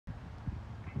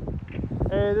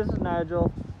Hey, this is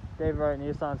Nigel, Dave Wright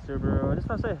Nissan Subaru. I just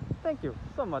want to say thank you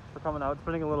so much for coming out,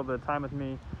 spending a little bit of time with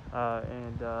me,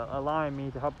 and allowing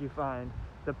me to help you find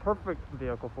the perfect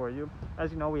vehicle for you.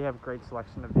 As you know, we have a great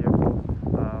selection of vehicles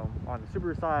on the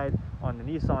Subaru side, on the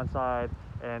Nissan side,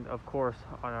 and of course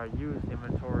on our used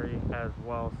inventory as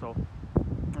well. So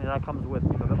that comes with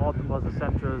the Altimas, the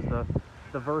Sentras,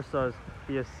 the Versas,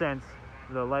 the Ascents,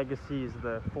 the Legacies,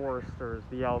 the Foresters,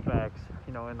 the Outbacks,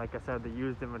 and like I said, the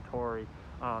used inventory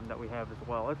that we have as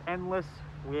well. It's endless.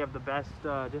 We have the best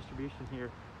distribution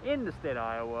here in the state of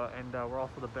Iowa, and we're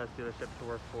also the best dealership to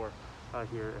work for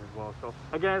here as well. So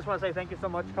again, I just want to say thank you so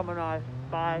much for coming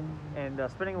by and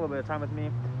spending a little bit of time with me.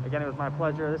 Again, it was my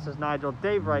pleasure. This is Nigel,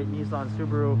 Dave Wright Nissan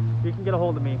Subaru. You can get a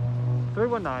hold of me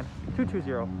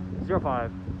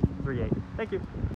 319-220-0538. Thank you.